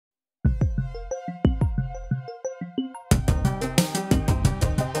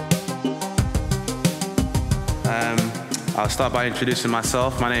I'll start by introducing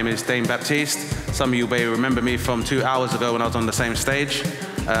myself. My name is Dane Baptiste. Some of you may remember me from 2 hours ago when I was on the same stage.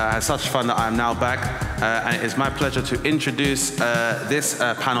 I had such fun that I'm now back, and it is my pleasure to introduce this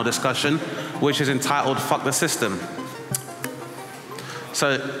panel discussion, which is entitled Fuck the System.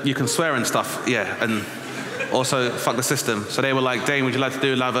 So you can swear and stuff, yeah, and also fuck the system. So they were like, Dane, would you like to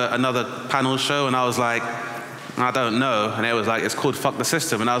do another panel show? And I was like, I don't know. And it was like, it's called Fuck the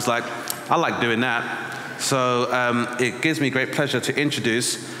System. And I was like, I like doing that. So it gives me great pleasure to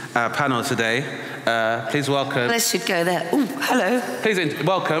introduce our panel today. Please welcome. Let's should go there. Ooh, hello. Please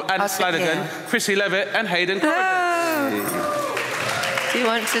welcome Flanagan, Chrissy, Levett, and Haydn. Do you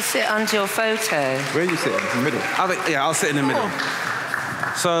want to sit under your photo? Where are you sitting? In the middle? I'll sit in the middle.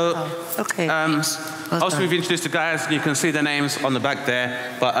 So, okay. Obviously we've introduced the guys, and you can see their names on the back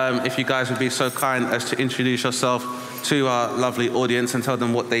there. But if you guys would be so kind as to introduce yourself to our lovely audience and tell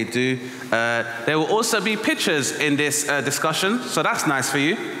them what they do. There will also be pictures in this discussion, so that's nice for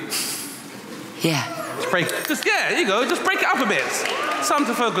you. Yeah. There you go, just break it up a bit. Something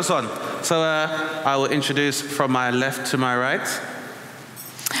to focus on. So I will introduce from my left to my right.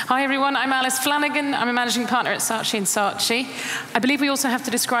 Hi everyone, I'm Alice Flanagan. I'm a managing partner at Saatchi and Saatchi. I believe we also have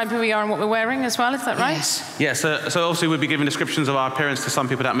to describe who we are and what we're wearing as well, is that right? Yes. Yeah, so obviously we'll be giving descriptions of our appearance to some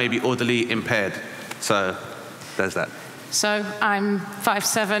people that may be audibly impaired. So there's that. So I'm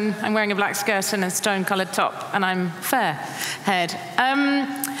 5'7", I'm wearing a black skirt and a stone-coloured top, and I'm fair-haired.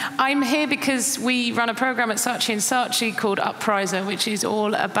 I'm here because we run a program at Saatchi and Saatchi called Upriser, which is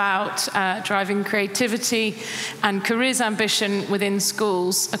all about driving creativity and careers ambition within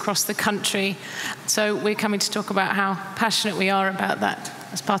schools across the country. So we're coming to talk about how passionate we are about that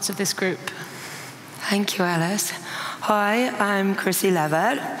as part of this group. Thank you, Alice. Hi, I'm Chrissy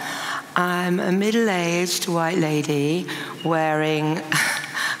Levett. I'm a middle-aged white lady wearing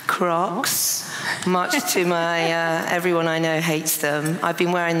Crocs, much to my, everyone I know hates them. I've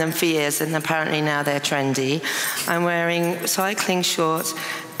been wearing them for years and apparently now they're trendy. I'm wearing cycling shorts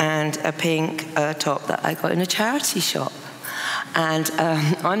and a pink top that I got in a charity shop. And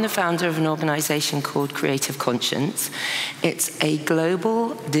I'm the founder of an organization called Creative Conscience. It's a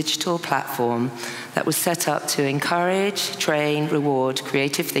global digital platform that was set up to encourage, train, reward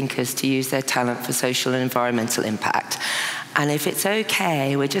creative thinkers to use their talent for social and environmental impact. And if it's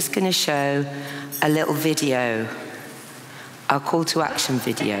okay, we're just going to show a little video, our call to action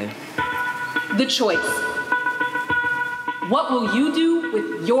video. The choice. What will you do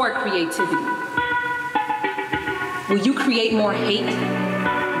with your creativity? Will you create more hate,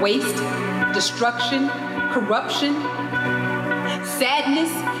 waste, destruction, corruption, sadness,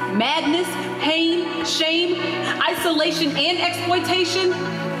 madness, pain, shame, isolation, and exploitation?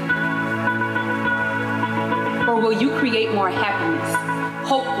 Or will you create more happiness,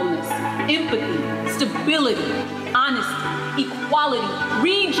 hopefulness, empathy, stability, honesty, equality,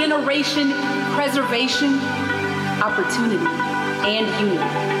 regeneration, preservation, opportunity, and unity?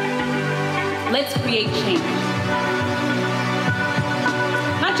 Let's create change.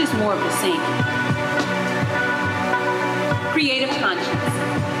 Not just more of the same. Creative Conscience.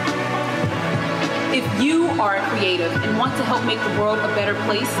 If you are a creative and want to help make the world a better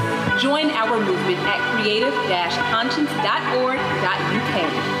place, join our movement at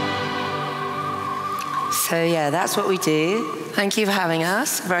creative-conscience.org.uk. So yeah, that's what we do. Thank you for having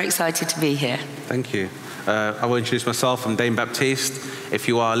us. Very excited to be here. Thank you. I will introduce myself. I'm Dane Baptiste. If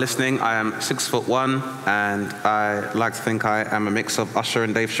you are listening, I am 6'1", and I like to think I am a mix of Usher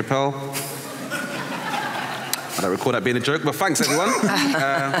and Dave Chappelle. I don't recall that being a joke, but thanks, everyone.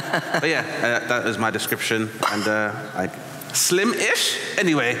 But yeah, that is my description, and slim-ish.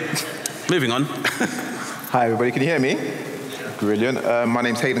 Anyway, moving on. Hi, everybody. Can you hear me? Brilliant. My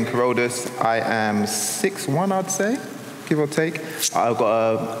name's Haydn Corrodus. I am 6'1", I'd say, give or take. I've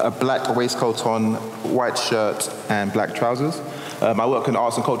got a black waistcoat on, white shirt, and black trousers. I work in the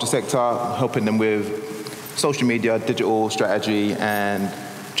arts and culture sector, helping them with social media, digital strategy, and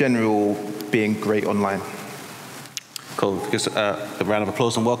general being great online. Cool. Just a round of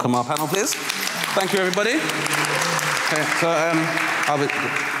applause and welcome our panel, please. Thank you, everybody. Okay, so I'll be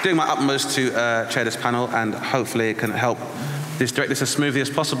doing my utmost to chair this panel, and hopefully it can help direct this as smoothly as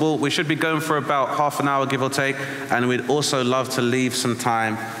possible. We should be going for about half an hour, give or take, and we'd also love to leave some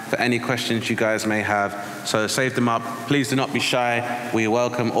time for any questions you guys may have. So save them up. Please do not be shy. We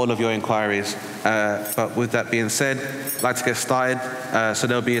welcome all of your inquiries. But with that being said, I'd like to get started. So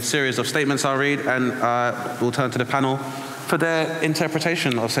there'll be a series of statements I'll read, and we'll turn to the panel for their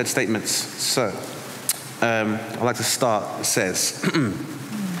interpretation of said statements. So I'd like to start. It says,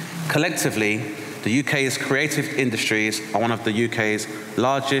 collectively, the UK's creative industries are one of the UK's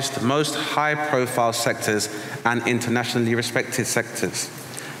largest, most high-profile sectors and internationally respected sectors.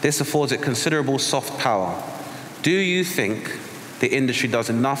 This affords it considerable soft power. Do you think the industry does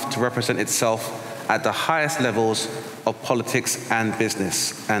enough to represent itself at the highest levels of politics and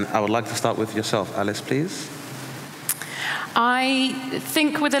business? And I would like to start with yourself, Alice, please. I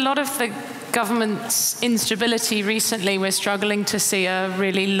think with a lot of the government's instability recently, we're struggling to see a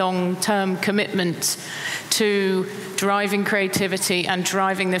really long-term commitment to driving creativity and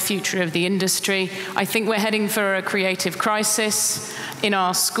driving the future of the industry. I think we're heading for a creative crisis in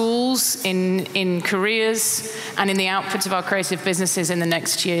our schools, in careers, and in the outputs of our creative businesses in the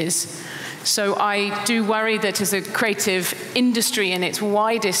next years. So I do worry that as a creative industry in its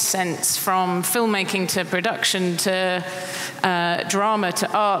widest sense, from filmmaking to production to drama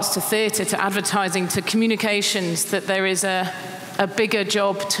to arts to theatre to advertising to communications, that there is a bigger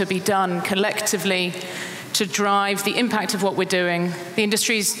job to be done collectively to drive the impact of what we're doing. The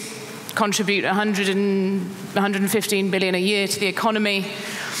industries contribute 115 billion a year to the economy,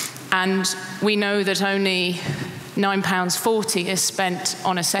 and we know that only £9.40 is spent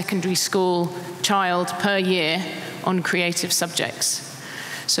on a secondary school child per year on creative subjects.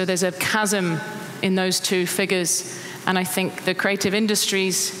 So there's a chasm in those two figures, and I think the creative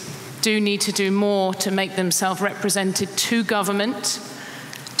industries do need to do more to make themselves represented to government,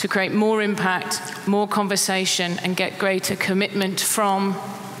 to create more impact, more conversation, and get greater commitment from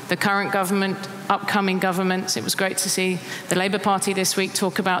the current government, upcoming governments. It was great to see the Labour Party this week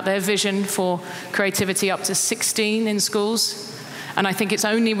talk about their vision for creativity up to 16 in schools. And I think it's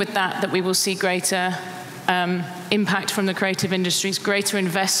only with that that we will see greater impact from the creative industries, greater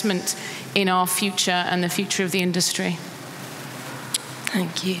investment in our future and the future of the industry.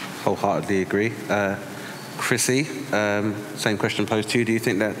 Thank you. Wholeheartedly agree. Chrissy, same question posed to you. Do you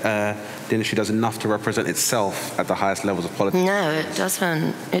think that the industry does enough to represent itself at the highest levels of politics? No, it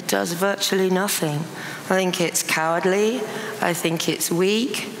doesn't. It does virtually nothing. I think it's cowardly, I think it's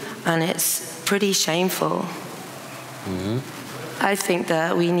weak, and it's pretty shameful. Mm-hmm. I think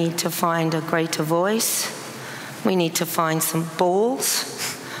that we need to find a greater voice. We need to find some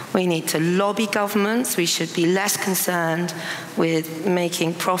balls. We need to lobby governments. We should be less concerned with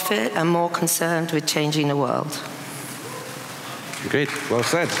making profit and more concerned with changing the world. Agreed. Well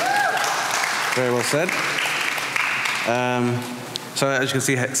said. Very well said. So as you can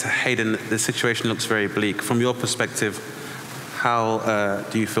see, Haydn, the situation looks very bleak. From your perspective, how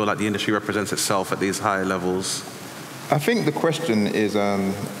do you feel like the industry represents itself at these higher levels? I think the question is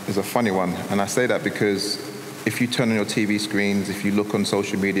a funny one, and I say that because if you turn on your TV screens, if you look on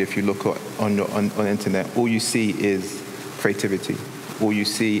social media, if you look on the internet, all you see is creativity. All you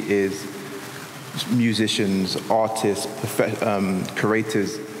see is musicians, artists,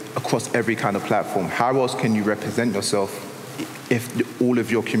 curators across every kind of platform. How else can you represent yourself if all of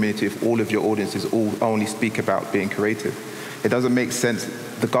your community, if all of your audiences all only speak about being creative? It doesn't make sense.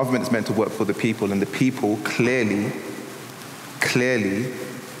 The government is meant to work for the people, and the people clearly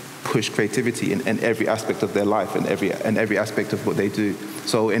push creativity in every aspect of their life and every aspect of what they do.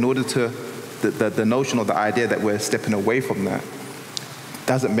 So in order to, the notion or the idea that we're stepping away from that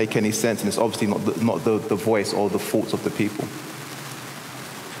doesn't make any sense, and it's obviously not the voice or the thoughts of the people.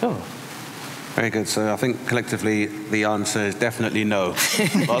 Sure. Very good. So I think collectively the answer is definitely no.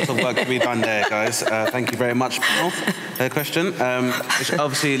 Lots of work to be done there, guys. Thank you very much, Paul. Question, which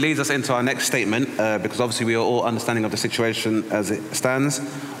obviously leads us into our next statement, because obviously we are all understanding of the situation as it stands.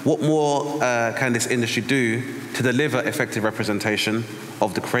 What more can this industry do to deliver effective representation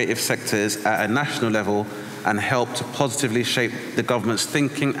of the creative sectors at a national level and help to positively shape the government's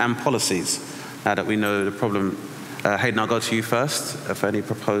thinking and policies? Now that we know the problem, Haydn, I'll go to you first for any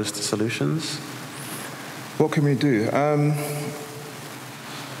proposed solutions. What can we do?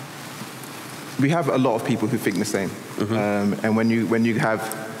 We have a lot of people who think the same. Mm-hmm. And when you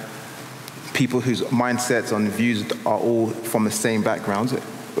have people whose mindsets and views are all from the same backgrounds,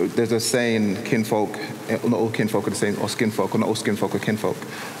 there's a saying, kinfolk, not all kinfolk are the same, or skinfolk, or not all skinfolk are kinfolk.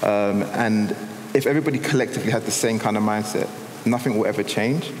 And if everybody collectively had the same kind of mindset, nothing will ever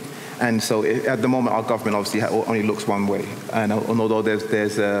change. And so at the moment, our government obviously only looks one way. And although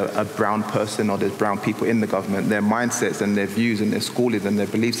there's a brown person or there's brown people in the government, their mindsets and their views and their schooling and their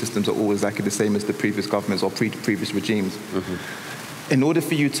belief systems are always exactly the same as the previous governments or previous regimes. Mm-hmm. In order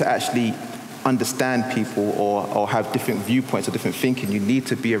for you to actually understand people or have different viewpoints or different thinking, you need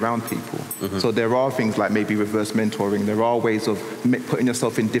to be around people. Mm-hmm. So there are things like maybe reverse mentoring. There are ways of putting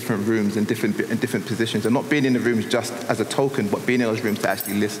yourself in different rooms and different positions, and not being in the rooms just as a token, but being in those rooms to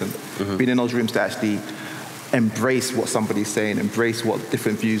actually listen, mm-hmm. being in those rooms to actually embrace what somebody's saying, embrace what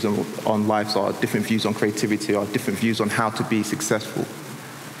different views on lives are, different views on creativity are, different views on how to be successful.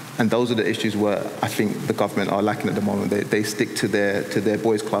 And those are the issues where I think the government are lacking at the moment. They stick to their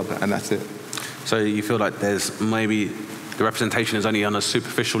boys' club, and that's it. So you feel like there's maybe the representation is only on a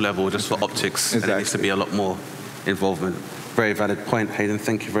superficial level, just for optics, and there needs to be a lot more involvement. Very valid point, Haydn.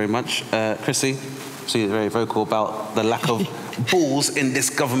 Thank you very much. Chrissy, so you're very vocal about the lack of balls in this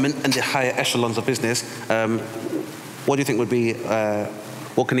government and the higher echelons of business. What do you think would be,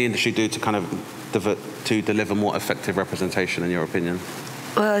 what can the industry do to kind of deliver more effective representation, in your opinion?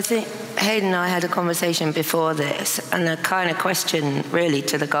 Well, I think Haydn and I had a conversation before this, and the kind of question really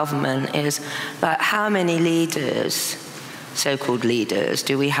to the government is, like, how many leaders, so-called leaders,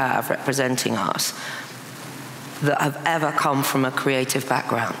 do we have representing us that have ever come from a creative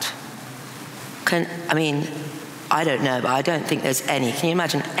background? I mean, I don't know, but I don't think there's any. Can you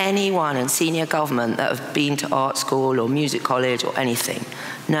imagine anyone in senior government that have been to art school or music college or anything?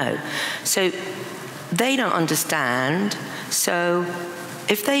 No. So they don't understand. So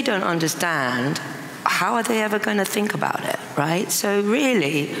if they don't understand, how are they ever going to think about it, right? So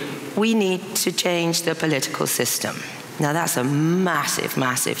really, we need to change the political system. Now, that's a massive,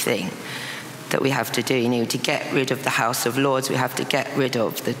 massive thing that we have to do. You need to get rid of the House of Lords. We have to get rid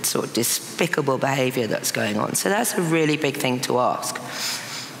of the sort of despicable behavior that's going on. So that's a really big thing to ask.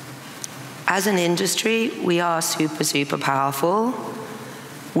 As an industry, we are super, super powerful.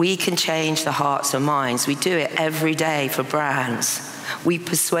 We can change the hearts and minds. We do it every day for brands. We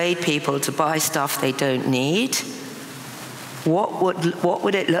persuade people to buy stuff they don't need. What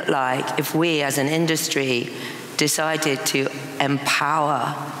would it look like if we, as an industry, decided to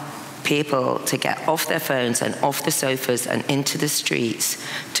empower people to get off their phones and off the sofas and into the streets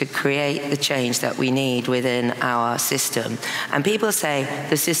to create the change that we need within our system? And people say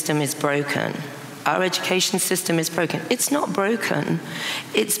the system is broken. Our education system is broken. It's not broken.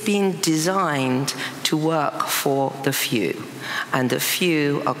 It's been designed to work for the few. And the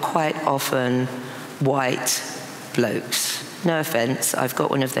few are quite often white blokes. No offense, I've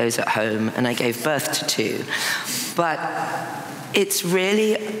got one of those at home, and I gave birth to two. But it's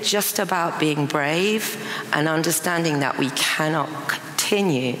really just about being brave and understanding that we cannot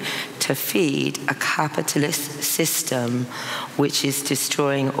continue to feed a capitalist system which is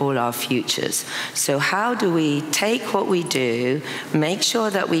destroying all our futures. So how do we take what we do, make sure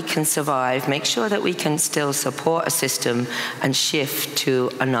that we can survive, make sure that we can still support a system, and shift to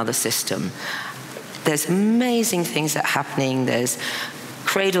another system? There's amazing things that are happening. There's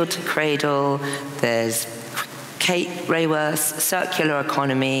cradle to cradle, there's Kate Rayworth's circular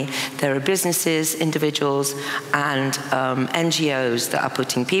economy. There are businesses, individuals, and NGOs that are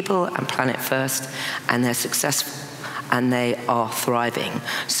putting people and planet first, and they're successful, and they are thriving.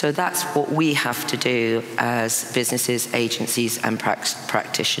 So that's what we have to do as businesses, agencies, and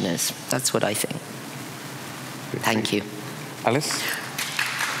practitioners. That's what I think. Thank you. Alice?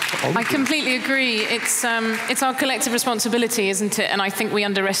 I completely agree. It's our collective responsibility, isn't it? And I think we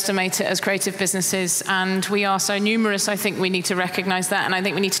underestimate it as creative businesses. And we are so numerous, I think we need to recognize that. And I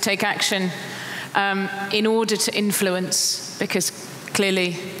think we need to take action in order to influence, because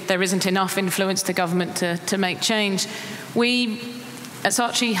clearly there isn't enough influence to government to make change. We at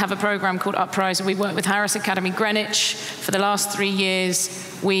Saatchi have a program called Uprise. We work with Harris Academy Greenwich. For the last 3 years,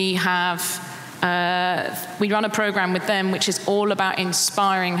 we run a program with them which is all about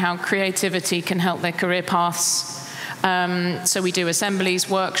inspiring how creativity can help their career paths. So we do assemblies,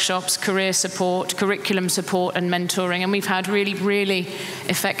 workshops, career support, curriculum support, and mentoring. And we've had really, really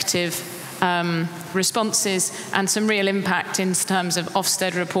effective responses and some real impact in terms of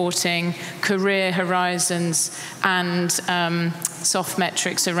Ofsted reporting, career horizons, and soft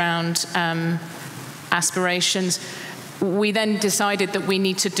metrics around aspirations. We then decided that we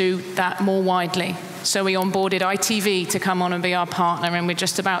need to do that more widely. So we onboarded ITV to come on and be our partner, and we're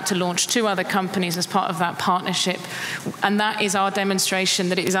just about to launch 2 other companies as part of that partnership. And that is our demonstration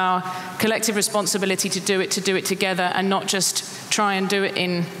that it is our collective responsibility to do it together, and not just try and do it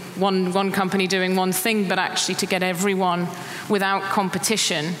in one company doing one thing, but actually to get everyone without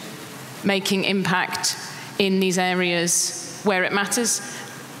competition making impact in these areas where it matters.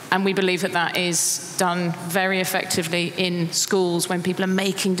 And we believe that that is done very effectively in schools when people are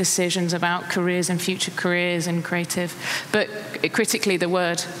making decisions about careers and future careers and creative. But critically, the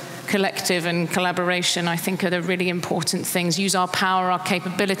word collective and collaboration, I think, are the really important things. Use our power, our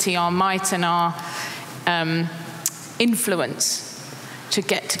capability, our might, and our influence to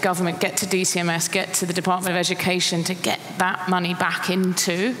get to government, get to DCMS, get to the Department of Education, to get that money back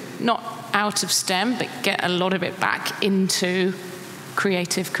into, not out of STEM, but get a lot of it back into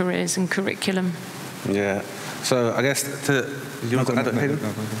creative careers and curriculum. Yeah, So I guess you want to add Haydn?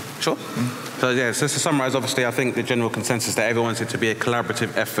 Sure. So yeah, so to summarize, obviously, I think the general consensus that everyone wants it to be a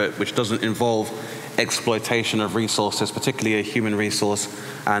collaborative effort which doesn't involve exploitation of resources, particularly a human resource,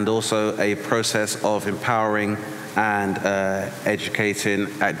 and also a process of empowering and educating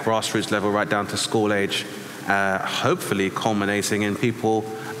at grassroots level right down to school age, hopefully culminating in people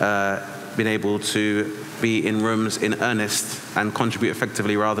being able to be in rooms in earnest and contribute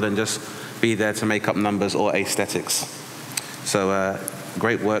effectively rather than just be there to make up numbers or aesthetics. So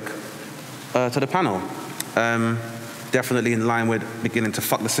great work to the panel. Definitely in line with beginning to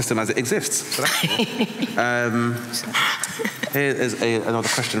fuck the system as it exists. So that's cool. Here is another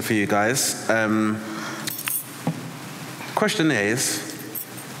question for you guys. Question is,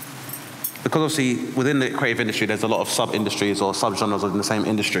 because obviously within the creative industry there's a lot of sub-industries or sub-genres within the same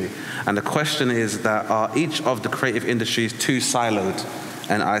industry, and the question is that are each of the creative industries too siloed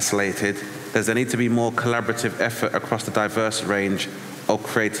and isolated? Does there need to be more collaborative effort across the diverse range of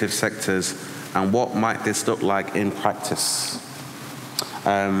creative sectors, and what might this look like in practice?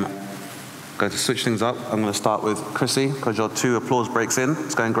 Going to switch things up. I'm going to start with Chrissy, because your 2 applause breaks in.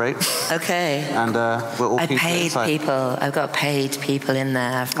 It's going great. Okay. And we're all keen to insight. I've got paid people in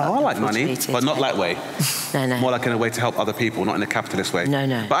there. I like money, but not that way. No. More like in a way to help other people, not in a capitalist way.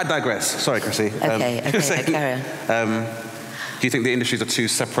 No. But I digress. Sorry, Chrissy. Okay, carry on. Do you think the industries are too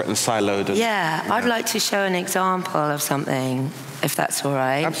separate and siloed? Yeah, I'd like to show an example of something, if that's all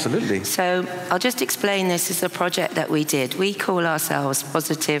right. Absolutely. So I'll just explain this as a project that we did. We call ourselves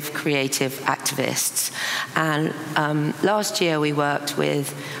Positive Creative Activists. And last year we worked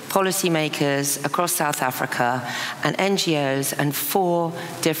with policymakers across South Africa and NGOs and 4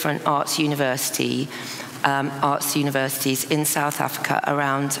 different arts universities in South Africa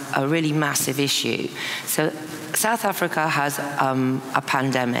around a really massive issue. So South Africa has a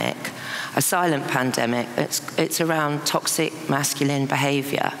pandemic, a silent pandemic. It's around toxic masculine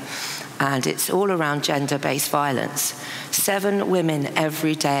behavior, and it's all around gender-based violence. 7 women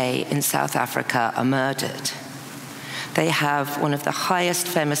every day in South Africa are murdered. They have one of the highest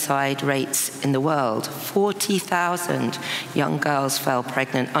femicide rates in the world. 40,000 young girls fell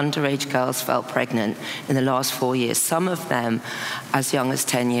pregnant, underage girls fell pregnant in the last 4 years, some of them as young as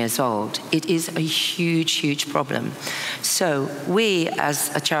 10 years old. It is a huge, huge problem. So we,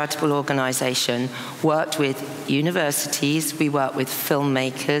 as a charitable organization, worked with universities, we worked with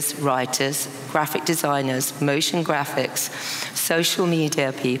filmmakers, writers, graphic designers, motion graphics, social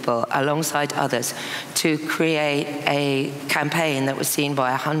media people, alongside others, to create a campaign that was seen by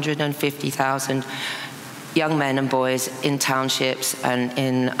 150,000 young men and boys in townships and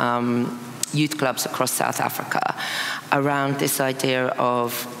in youth clubs across South Africa around this idea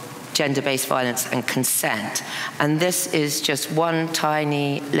of gender-based violence and consent. And this is just one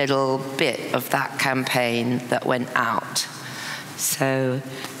tiny little bit of that campaign that went out. So,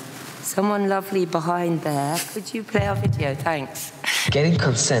 someone lovely behind there, could you play our video? Thanks. Getting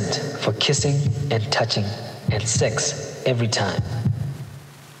consent for kissing and touching and sex every time.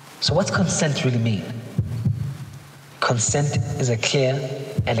 So what's consent really mean? Consent is a clear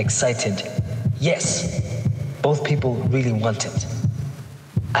and excited yes. Both people really want it.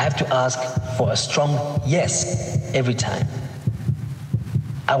 I have to ask for a strong yes every time.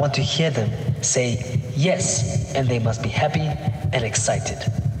 I want to hear them say yes, and they must be happy and excited.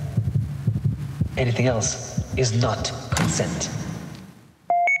 Anything else is not consent.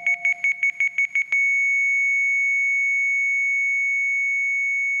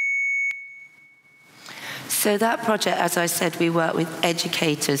 So that project, as I said, we work with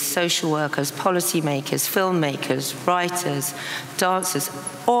educators, social workers, policymakers, filmmakers, writers, dancers,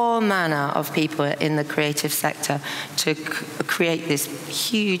 all manner of people in the creative sector to create this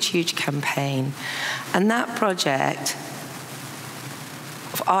huge, huge campaign. And that project,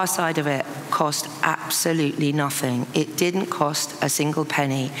 our side of it, cost absolutely nothing. It didn't cost a single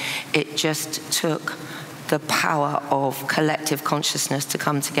penny. It just took the power of collective consciousness to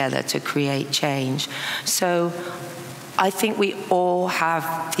come together to create change. So I think we all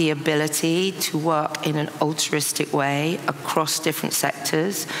have the ability to work in an altruistic way across different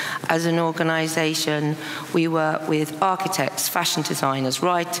sectors. As an organization, we work with architects, fashion designers,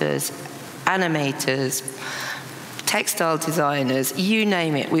 writers, animators, textile designers, you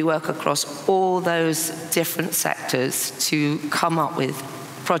name it. We work across all those different sectors to come up with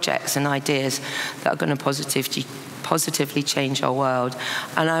projects and ideas that are going to positively change our world.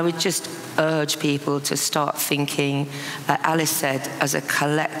 And I would just urge people to start thinking, like Alice said, as a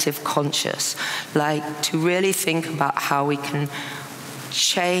collective conscious, like to really think about how we can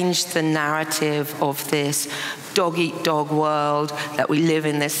change the narrative of this dog-eat-dog world, that we live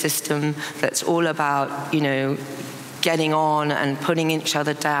in this system that's all about, getting on and putting each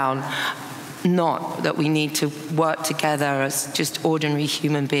other down. Not that we need to work together as just ordinary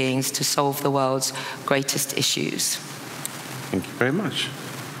human beings to solve the world's greatest issues. Thank you very much.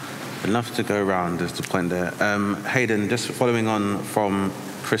 Enough to go around is the point there. Haydn, just following on from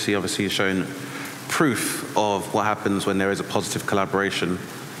Chrissy, obviously has shown proof of what happens when there is a positive collaboration.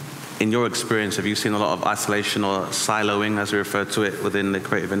 In your experience, have you seen a lot of isolation or siloing, as we refer to it, within the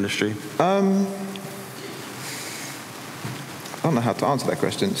creative industry? I don't know how to answer that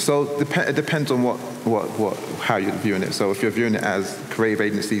question. So it depends on how you're viewing it. So if you're viewing it as creative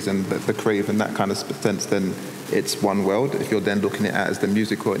agencies and the creative in that kind of sense, then it's one world. If you're then looking at it as the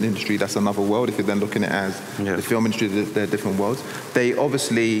musical industry, that's another world. If you're then looking at it as the film industry, they're different worlds. They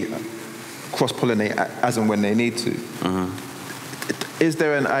obviously cross-pollinate as and when they need to. Is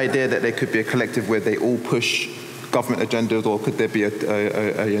there an idea that there could be a collective where they all push government agendas, or could there be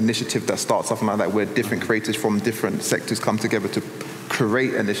an initiative that starts something like that where different creators from different sectors come together to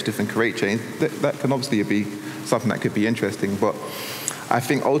create initiative and create change? That can obviously be something that could be interesting, but I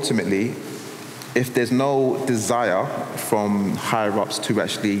think ultimately, if there's no desire from higher-ups to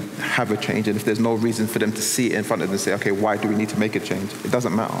actually have a change, and if there's no reason for them to see it in front of them and say, okay, why do we need to make a change? It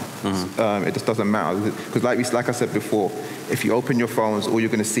doesn't matter. It just doesn't matter. Because like I said before, if you open your phones, all you're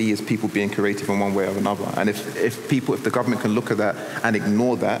going to see is people being creative in one way or another. And if the government can look at that and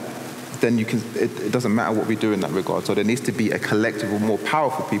ignore that, then it doesn't matter what we do in that regard. So there needs to be a collective of more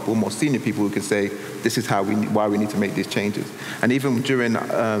powerful people, more senior people who can say, this is why we need to make these changes. And even during,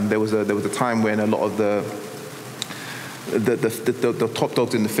 there was a time when a lot of the top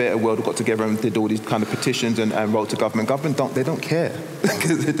dogs in the theatre world got together and did all these kind of petitions and wrote to government. They don't care,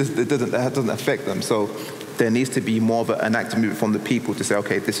 because it doesn't affect them. So there needs to be more of an active movement from the people to say,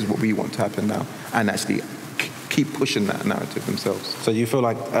 okay, this is what we want to happen now, and actually keep pushing that narrative themselves. So you feel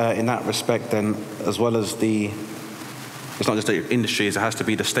like in that respect then, as well as it's not just the industries, it has to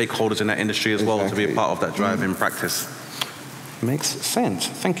be the stakeholders in that industry as well to be a part of that drive in practice. Makes sense.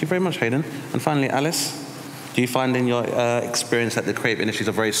 Thank you very much, Haydn. And finally, Alice, do you find in your experience that the creative industries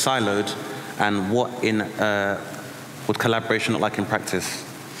are very siloed, and what would collaboration look like in practice?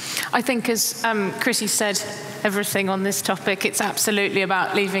 I think, as Chrissy said, everything on this topic, it's absolutely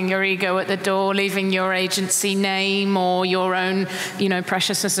about leaving your ego at the door, leaving your agency name or your own,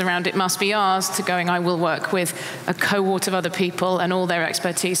 preciousness around it must be ours, to going, I will work with a cohort of other people and all their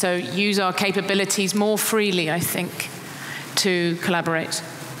expertise. So use our capabilities more freely, I think, to collaborate.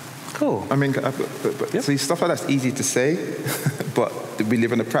 Cool. I mean, see, stuff like that's easy to say, but we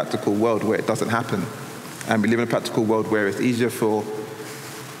live in a practical world where it doesn't happen. And we live in a practical world where it's easier for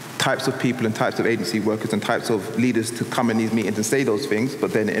types of people and types of agency workers and types of leaders to come in these meetings and say those things,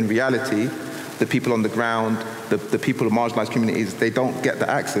 but then in reality, the people on the ground, the people of marginalized communities, they don't get the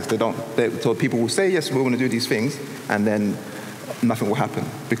access. So people will say, yes, we want to do these things, and then nothing will happen,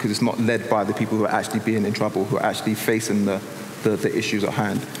 because it's not led by the people who are actually being in trouble, who are actually facing the issues at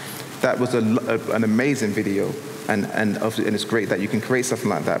hand. That was an amazing video, and it's great that you can create something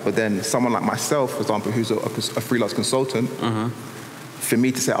like that. But then someone like myself, for example, who's a freelance consultant, for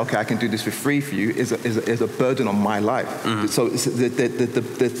me to say, okay, I can do this for free for you is a burden on my life. So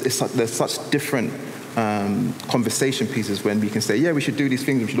there's such different conversation pieces when we can say, yeah, we should do these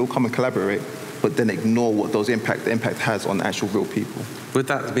things, we should all come and collaborate, but then ignore what the impact has on actual real people. With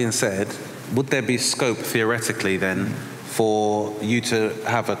that being said, would there be scope theoretically then for you to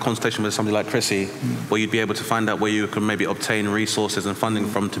have a consultation with somebody like Chrissy, where you'd be able to find out where you can maybe obtain resources and funding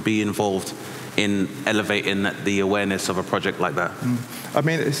from to be involved in elevating the awareness of a project like that? I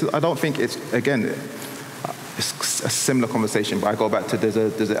mean, I don't think it's a similar conversation, but I go back to there's a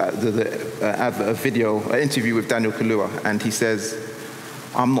video, an interview with Daniel Kaluuya, and he says,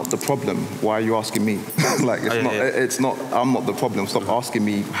 I'm not the problem. Why are you asking me? It's not. I'm not the problem. Stop asking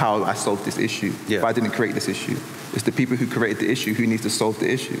me how I solved this issue. But I didn't create this issue. It's the people who created the issue who need to solve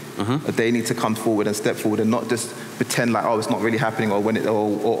the issue. They need to come forward and step forward and not just pretend like, oh, it's not really happening, or when it,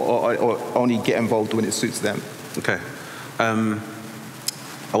 or only get involved when it suits them. Okay.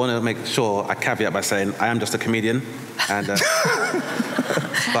 I want to make sure I caveat by saying I am just a comedian, and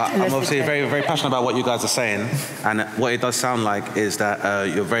but I'm obviously very, very passionate about what you guys are saying, and what it does sound like is that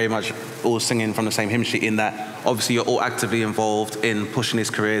you're very much all singing from the same hymn sheet, in that obviously you're all actively involved in pushing these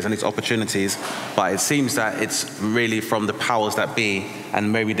careers and these opportunities, but it seems that it's really from the powers that be and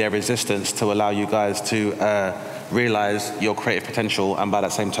maybe their resistance to allow you guys to realize your creative potential, and by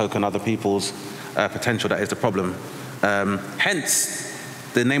that same token other people's potential, that is the problem. Hence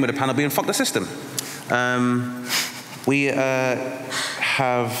the name of the panel being Fuck the System. We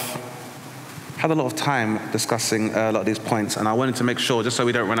have had a lot of time discussing a lot of these points, and I wanted to make sure, just so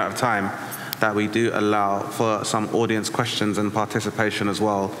we don't run out of time, that we do allow for some audience questions and participation as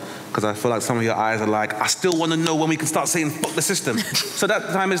well, because I feel like some of your eyes are like, I still want to know when we can start saying fuck the system. So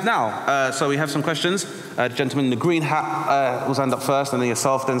that time is now. So we have some questions. Gentleman in the green hat will stand up first, and then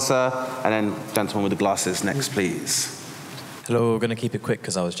yourself then, sir, and then gentleman with the glasses next, please. Hello, we're going to keep it quick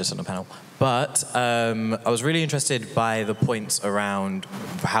because I was just on a panel. But I was really interested by the points around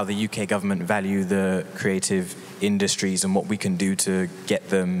how the UK government value the creative industries and what we can do to get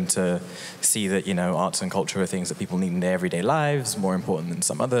them to see that, you know, arts and culture are things that people need in their everyday lives, more important than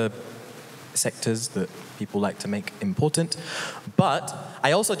some other sectors that people like to make important. But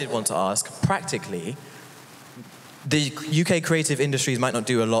I also did want to ask, practically, the UK creative industries might not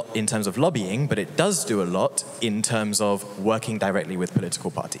do a lot in terms of lobbying, but it does do a lot in terms of working directly with political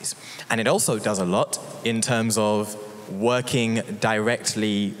parties. And it also does a lot in terms of working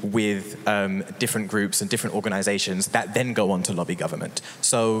directly with different groups and different organizations that then go on to lobby government.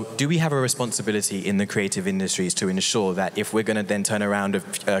 So do we have a responsibility in the creative industries to ensure that if we're going to then turn around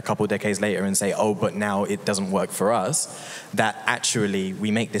a couple decades later and say, oh, but now it doesn't work for us, that actually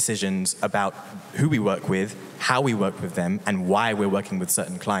we make decisions about who we work with, how we work with them, and why we're working with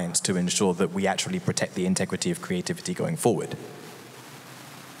certain clients to ensure that we actually protect the integrity of creativity going forward?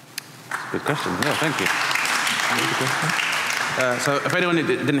 Good question. Yeah, thank you. So if anyone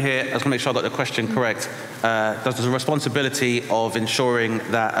didn't hear, I just want to make sure I got the question correct. Does the responsibility of ensuring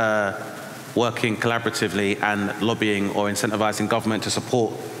that working collaboratively and lobbying or incentivizing government to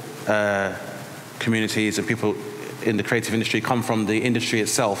support communities and people in the creative industry come from the industry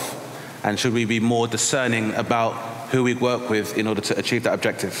itself? And should we be more discerning about who we work with in order to achieve that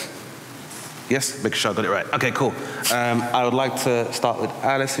objective? Yes? Make sure I got it right. Okay, cool. I would like to start with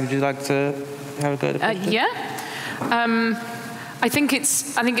Alice. Would you like to have a go at it? Yeah. I think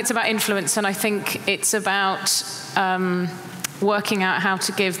it's about influence, and I think it's about working out how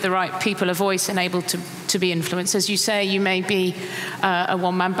to give the right people a voice and able to be influenced. As you say, you may be a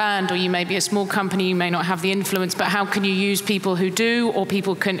one-man band, or you may be a small company, you may not have the influence, but how can you use people who do, or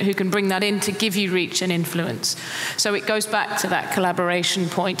people who can bring that in to give you reach and influence? So it goes back to that collaboration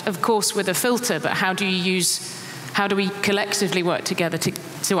point, of course with a filter, but how do we collectively work together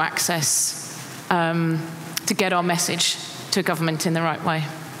to access, to get our message to government in the right way?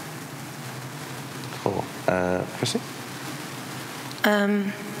 Cool. Chrissy?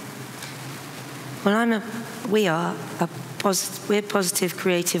 Well, we're positive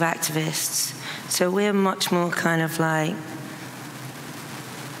creative activists, so we're much more kind of like,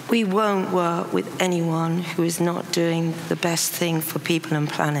 we won't work with anyone who is not doing the best thing for people and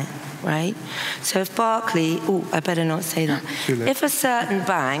planet, right? So if Barclay, I better not say that. If a certain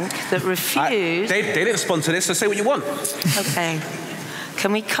bank that refused... They didn't sponsor this, so say what you want. Okay.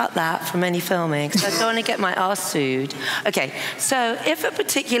 Can we cut that from any filming? Because I don't want to get my arse sued. Okay, so if a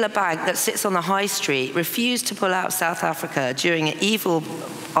particular bank that sits on the high street refused to pull out South Africa during an evil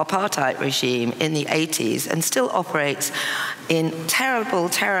apartheid regime in the 80s and still operates in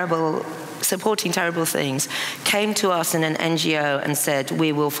supporting terrible things, came to us in an NGO and said,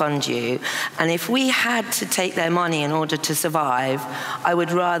 we will fund you. And if we had to take their money in order to survive, I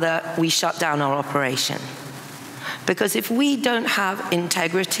would rather we shut down our operation. Because if we don't have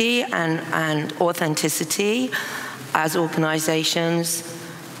integrity and authenticity as organizations,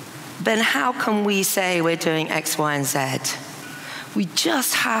 then how can we say we're doing X, Y, and Z? We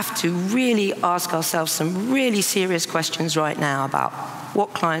just have to really ask ourselves some really serious questions right now about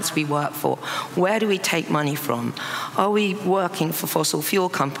what clients we work for. Where do we take money from? Are we working for fossil fuel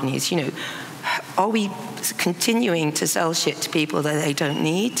companies? You know, are we continuing to sell shit to people that they don't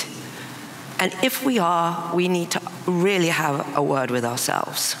need? And if we are, we need to really have a word with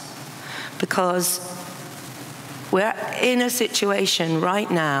ourselves, because we're in a situation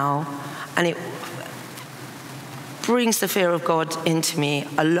right now, and it brings the fear of God into me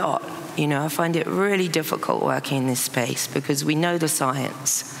a lot. You know, I find it really difficult working in this space because we know the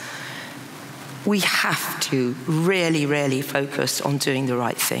science. We have to really, really focus on doing the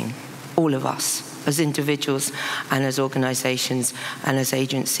right thing, all of us, as individuals and as organizations and as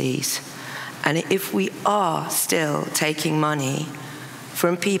agencies. And if we are still taking money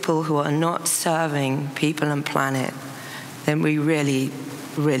from people who are not serving people and planet, then we really,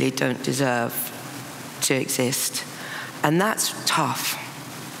 really don't deserve to exist. And that's tough.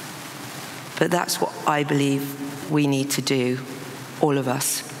 But that's what I believe we need to do, all of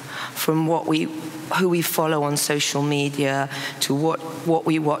us. From who we follow on social media, to what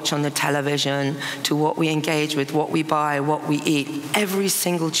we watch on the television, to what we engage with, what we buy, what we eat. Every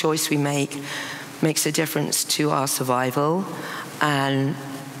single choice we make makes a difference to our survival And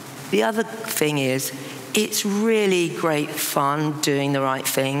the other thing is, it's really great fun doing the right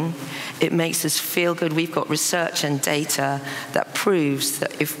thing. It makes us feel good. We've got research and data that proves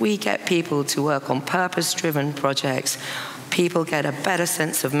that if we get people to work on purpose-driven projects, people get a better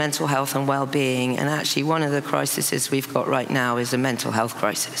sense of mental health and well-being. And actually, one of the crises we've got right now is a mental health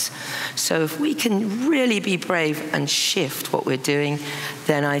crisis. So if we can really be brave and shift what we're doing,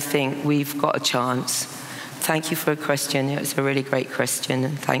 then I think we've got a chance. Thank you for a question. It was a really great question,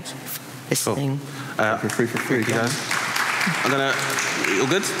 and thank you for listening. Cool. Free, guys. I'm gonna. All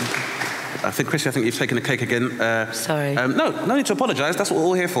good? I think, Chrissy, you've taken the cake again. Sorry. No need to apologise. That's what we're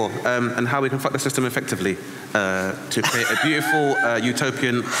all here for, and how we can fuck the system effectively to create a beautiful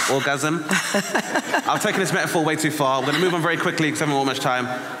utopian orgasm. I've taken this metaphor way too far. We're going to move on very quickly because I haven't got much time.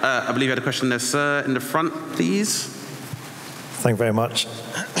 I believe you had a question there, sir, in the front, please. Thank you very much.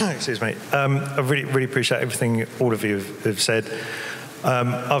 Excuse me. I really appreciate everything all of you have said.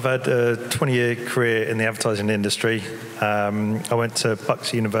 I've had a 20-year career in the advertising industry. I went to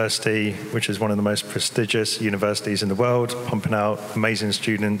Bucks University, which is one of the most prestigious universities in the world, pumping out amazing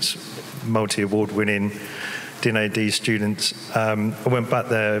students, multi-award winning D&AD students. I went back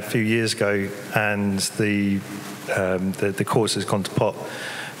there a few years ago, and the course has gone to pot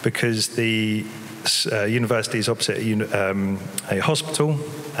because the university is opposite a hospital,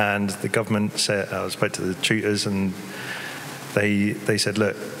 and the government said, I spoke to the tutors, and they said,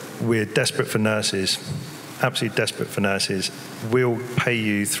 look, we're desperate for nurses, absolutely desperate for nurses. We'll pay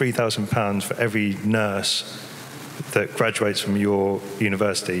you £3,000 for every nurse that graduates from your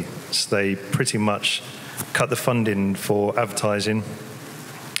university. So they pretty much cut the funding for advertising.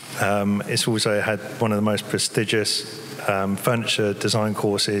 It's also had one of the most prestigious furniture design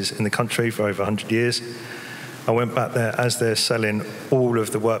courses in the country for over 100 years. I went back there as they're selling all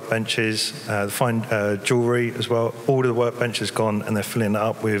of the workbenches, the fine jewellery as well. All of the workbenches gone, and they're filling it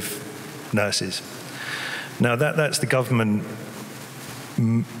up with nurses. Now that's the government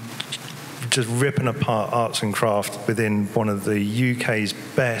just ripping apart arts and craft within one of the UK's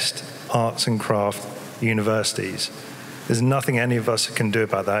best arts and craft universities. There's nothing any of us can do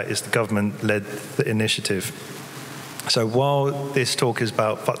about that. It's the government led the initiative. So while this talk is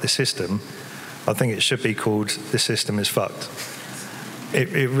about fuck the system, I think it should be called "The System is Fucked."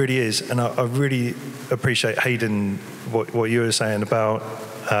 It really is, and I really appreciate, Haydn, what you were saying about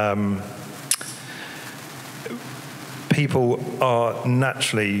people are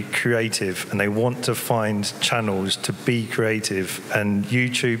naturally creative and they want to find channels to be creative, and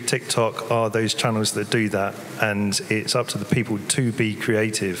YouTube, TikTok are those channels that do that, and it's up to the people to be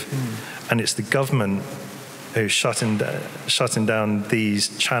creative. And it's the government who's shutting down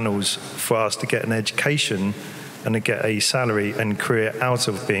these channels for us to get an education and to get a salary and career out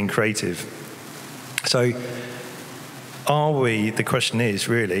of being creative. So the question is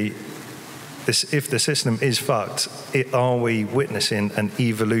really, if the system is fucked, are we witnessing an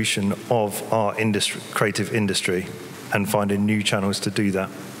evolution of our creative industry and finding new channels to do that?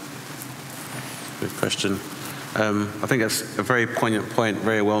 Good question. I think that's a very poignant point,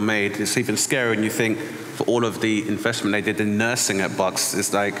 very well made. It's even scary when you think, for all of the investment they did in nursing at Bucks,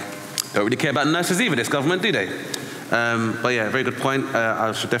 it's like, don't really care about nurses either, this government, do they? But yeah, very good point.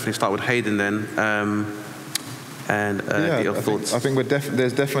 I should definitely start with Haydn then. Get your thoughts. I think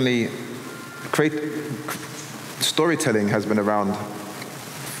there's definitely storytelling has been around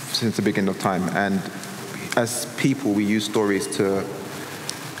since the beginning of time, and as people, we use stories to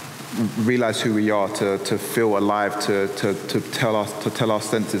realize who we are, to feel alive, to tell our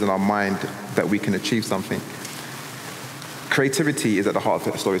senses and our mind that we can achieve something. Creativity is at the heart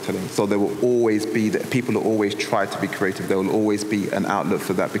of storytelling, so there will always be that people will always try to be creative. There will always be an outlet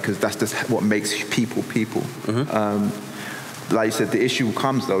for that, because that's just what makes people people. Mm-hmm. Like you said, the issue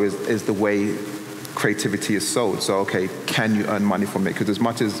comes though is the way creativity is sold. So okay, can you earn money from it? Because as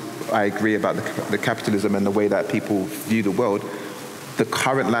much as I agree about the capitalism and the way that people view the world, the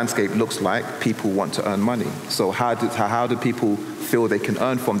current landscape looks like people want to earn money. So how do people feel they can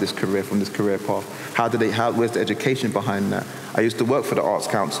earn from this career path? Where's the education behind that? I used to work for the Arts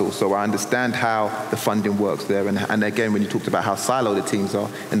Council, so I understand how the funding works there. And again, when you talked about how siloed the teams are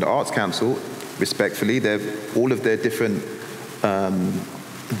in the Arts Council, respectfully, all of their different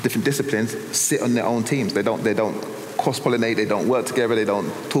disciplines sit on their own teams. They don't cross-pollinate. They don't work together. They don't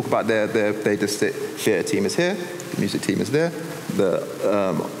talk about they just sit. Theatre team is here. The music team is there.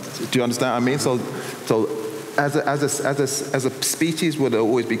 Do you understand what I mean? So as a species, will there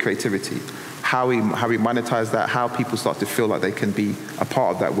always be creativity? How we monetize that, how people start to feel like they can be a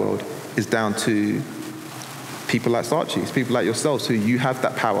part of that world, is down to people like Saatchi, people like yourselves, who you have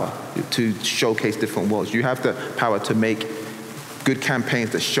that power to showcase different worlds. You have the power to make good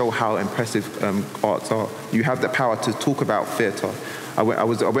campaigns that show how impressive arts are. You have the power to talk about theatre. I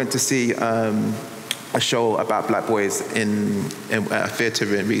went to see a show about black boys in a theatre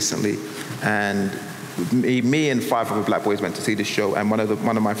recently, and me and 5 other black boys went to see the show, and one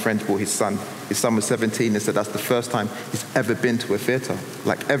of my friends brought his son. His son was 17 and said that's the first time he's ever been to a theatre,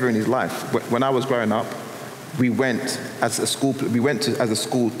 like ever in his life. When I was growing up, we went as a school. We went as a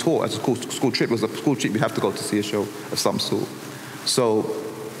school tour, as a school trip. It was a school trip. We have to go to see a show of some sort. So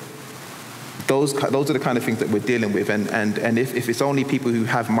those are the kind of things that we're dealing with. And if it's only people who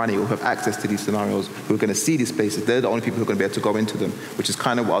have money or have access to these scenarios who are going to see these places, they're the only people who are going to be able to go into them, which is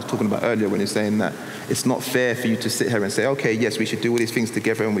kind of what I was talking about earlier when you're saying that it's not fair for you to sit here and say, okay, yes, we should do all these things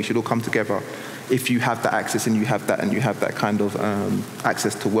together and we should all come together if you have that access and you have that kind of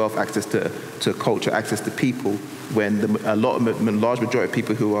access to wealth, access to culture, access to people, when the large majority of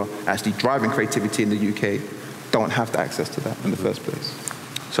people who are actually driving creativity in the UK don't have the access to that in the first place.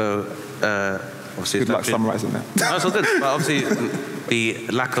 So, obviously... Good luck summarising that. That's all good. But obviously, the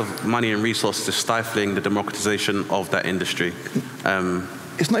lack of money and resources is stifling the democratisation of that industry.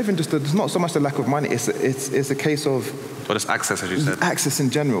 It's not even just, it's not so much the lack of money, it's a case of... Well, it's access, as you said. Access in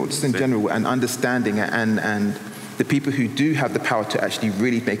general, just in general, and understanding, and the people who do have the power to actually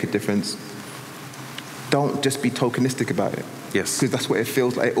really make a difference, don't just be tokenistic about it. Yes. Because that's what it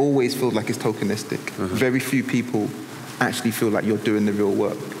feels like. It always feels like it's tokenistic. Very few people actually feel like you're doing the real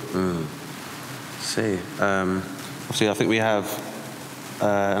work. See. Obviously, I think we have,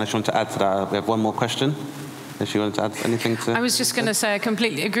 unless you want to add to that, we have one more question. If you wanted to add anything to... I was just going to say, I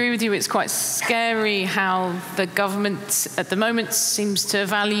completely agree with you. It's quite scary how the government at the moment seems to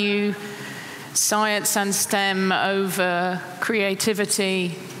value science and STEM over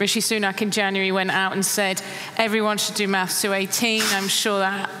creativity. Rishi Sunak in January went out and said everyone should do maths to 18. I'm sure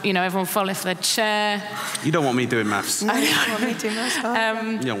that, everyone fell off their chair. You don't want me doing maths. No, you don't want me doing maths.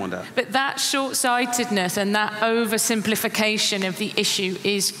 You don't want that. But that short-sightedness and that oversimplification of the issue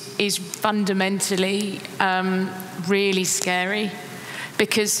is fundamentally really scary,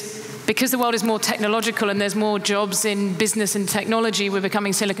 because the world is more technological and there's more jobs in business and technology, we're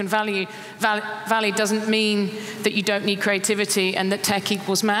becoming Silicon Valley. Valley doesn't mean that you don't need creativity and that tech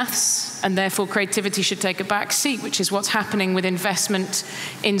equals maths, and therefore creativity should take a back seat, which is what's happening with investment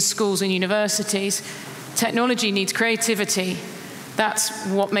in schools and universities. Technology needs creativity. That's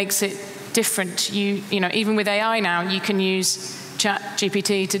what makes it different. Even with AI now, you can use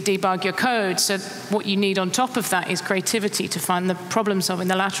ChatGPT to debug your code. So what you need on top of that is creativity to find the problem solving,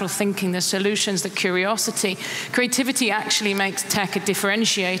 the lateral thinking, the solutions, the curiosity. Creativity actually makes tech a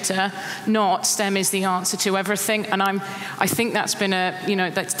differentiator, not STEM is the answer to everything. And I think that's been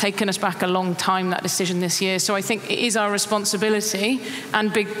that's taken us back a long time, that decision this year. So I think it is our responsibility,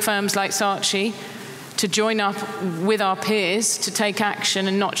 and big firms like Saatchi, to join up with our peers to take action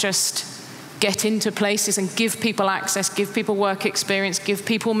and not just get into places and give people access, give people work experience, give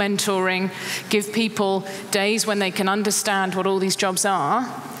people mentoring, give people days when they can understand what all these jobs are,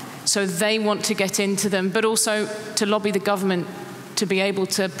 so they want to get into them, but also to lobby the government to be able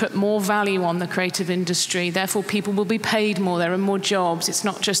to put more value on the creative industry. Therefore, people will be paid more. There are more jobs. It's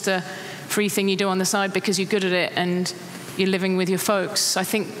not just a free thing you do on the side because you're good at it and you're living with your folks. I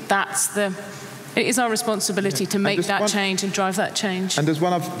think it is our responsibility to make that change and drive that change. And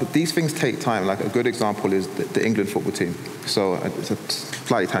these things take time. Like a good example is the England football team. So it's a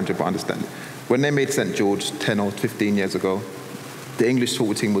slightly tangent, but I understand. When they made St. George 10 or 15 years ago, the English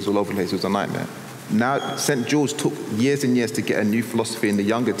football team was all over the place. It was a nightmare. Now, St. George took years and years to get a new philosophy in the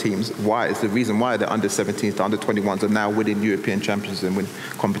younger teams. Why? It's the reason why the under-17s, the under-21s are now winning European championships and win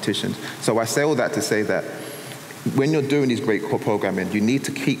competitions. So I say all that to say that when you're doing these great core programming, you need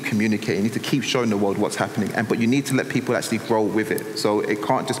to keep communicating, you need to keep showing the world what's happening, but you need to let people actually grow with it. So it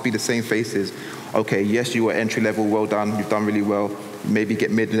can't just be the same faces. Okay, yes, you were entry level, well done, you've done really well. Maybe get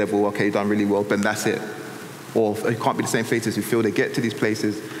mid-level, okay, you've done really well, then that's it. Or it can't be the same faces who feel they get to these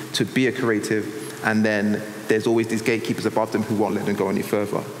places to be a creative, and then there's always these gatekeepers above them who won't let them go any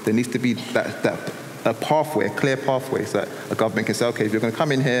further. There needs to be a pathway, a clear pathway, so that a government can say, okay, if you're going to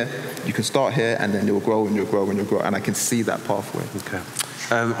come in here, you can start here, and then you'll grow and you'll grow and you'll grow, and I can see that pathway. Okay.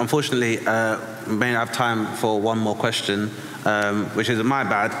 Unfortunately, we may have time for one more question, which is my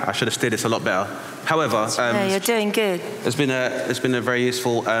bad. I should have steered this a lot better. However, you're doing good. It's been a very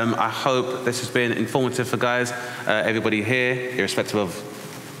useful. I hope this has been informative for guys, everybody here, irrespective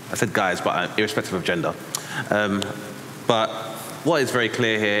of, I said guys, but irrespective of gender. But what is very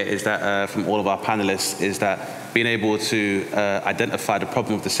clear here is that from all of our panelists is that being able to identify the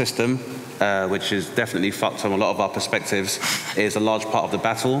problem of the system, which is definitely fucked from a lot of our perspectives, is a large part of the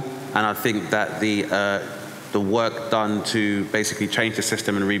battle. And I think that the the work done to basically change the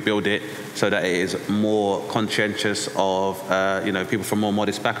system and rebuild it so that it is more conscientious of people from more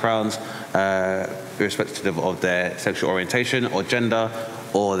modest backgrounds, irrespective of their sexual orientation or gender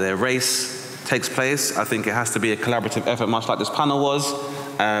or their race takes place. I think it has to be a collaborative effort, much like this panel was.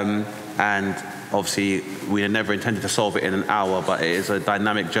 And obviously, we never intended to solve it in an hour, but it is a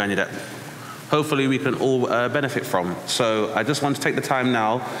dynamic journey that hopefully we can all benefit from. So I just want to take the time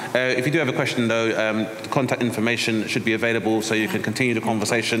now. If you do have a question, though, the contact information should be available so you can continue the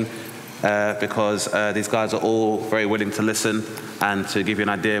conversation because these guys are all very willing to listen and to give you an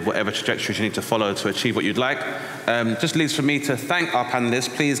idea of whatever trajectories you need to follow to achieve what you'd like. Just leaves for me to thank our panelists.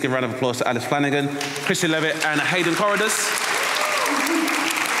 Please give a round of applause to Alice Flanagan, Chrissy Levett, and Haydn Corrodus.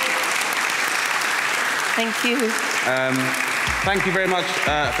 Thank you. Thank you very much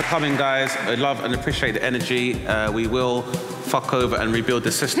for coming, guys. I love and appreciate the energy. We will fuck over and rebuild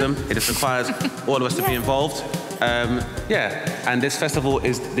the system. It just requires all of us to be involved. And this festival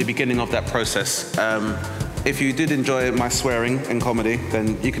is the beginning of that process. If you did enjoy my swearing in comedy,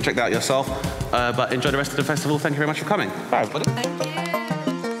 then you can check that out yourself. But enjoy the rest of the festival. Thank you very much for coming. Bye, everybody. Thank you.